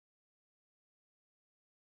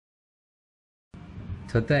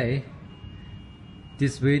Today,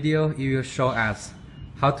 this video will show us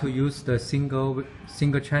how to use the single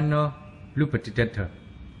channel loop detector,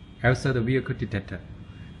 also the vehicle detector.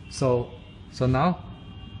 So now,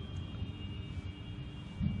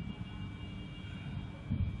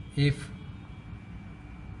 if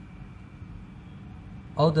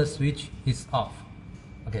all the switch is off,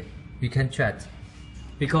 okay, we can check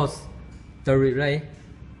because the relay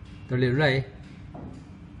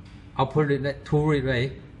output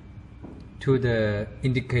relay to the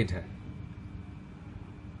indicator.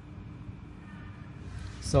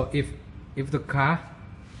 So if the car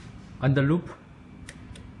on the loop,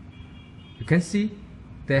 you can see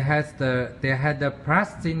they had the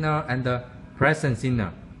plus signal and the present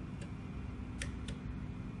signal.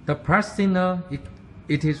 The plus signal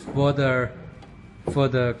it is for the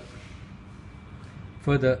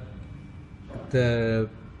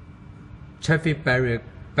traffic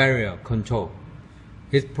barrier control.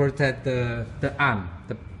 It protects the arm,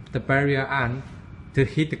 the barrier arm to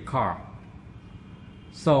hit the car.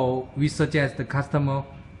 So we suggest the customer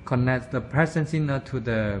connect the present signal to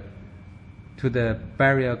the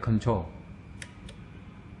barrier control.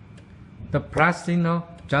 The plus signal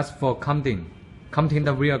just for counting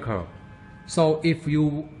the vehicle. So if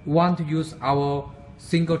you want to use our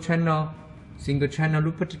single channel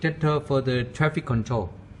loop detector for the traffic control,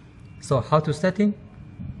 so how to setting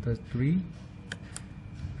the 3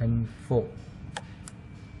 and 4,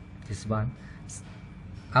 this one.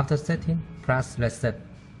 After setting, press reset.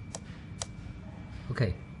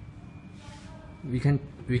 Okay, we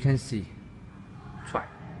can see. Try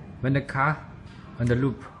when the car on the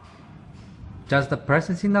loop, just the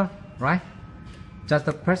present signal, right? Just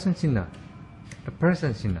the present signal,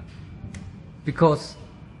 because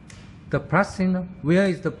the plus signal, where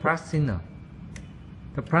is the plus signal?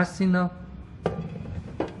 The plus signal,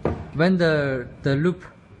 when the loop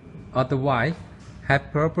or the Y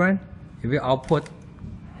have problem, it will output,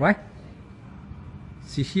 right?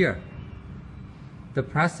 See here, the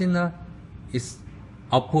plus signal is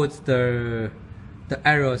outputs the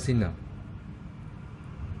error signal.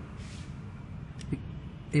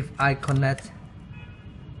 If I connect,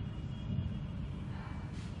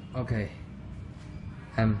 okay,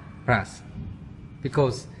 and plus,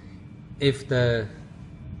 because if the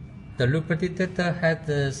loop detector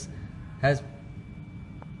has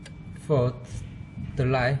fault, the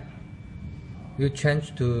light will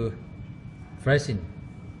change to flashing.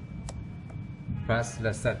 Press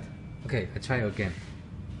reset. Okay, I try again.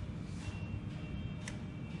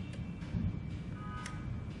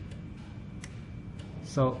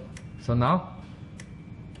 So now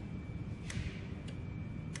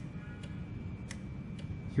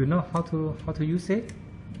you know how to use it.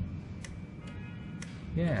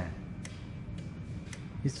 Yeah,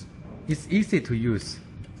 it's easy to use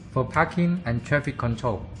for parking and traffic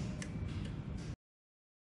control.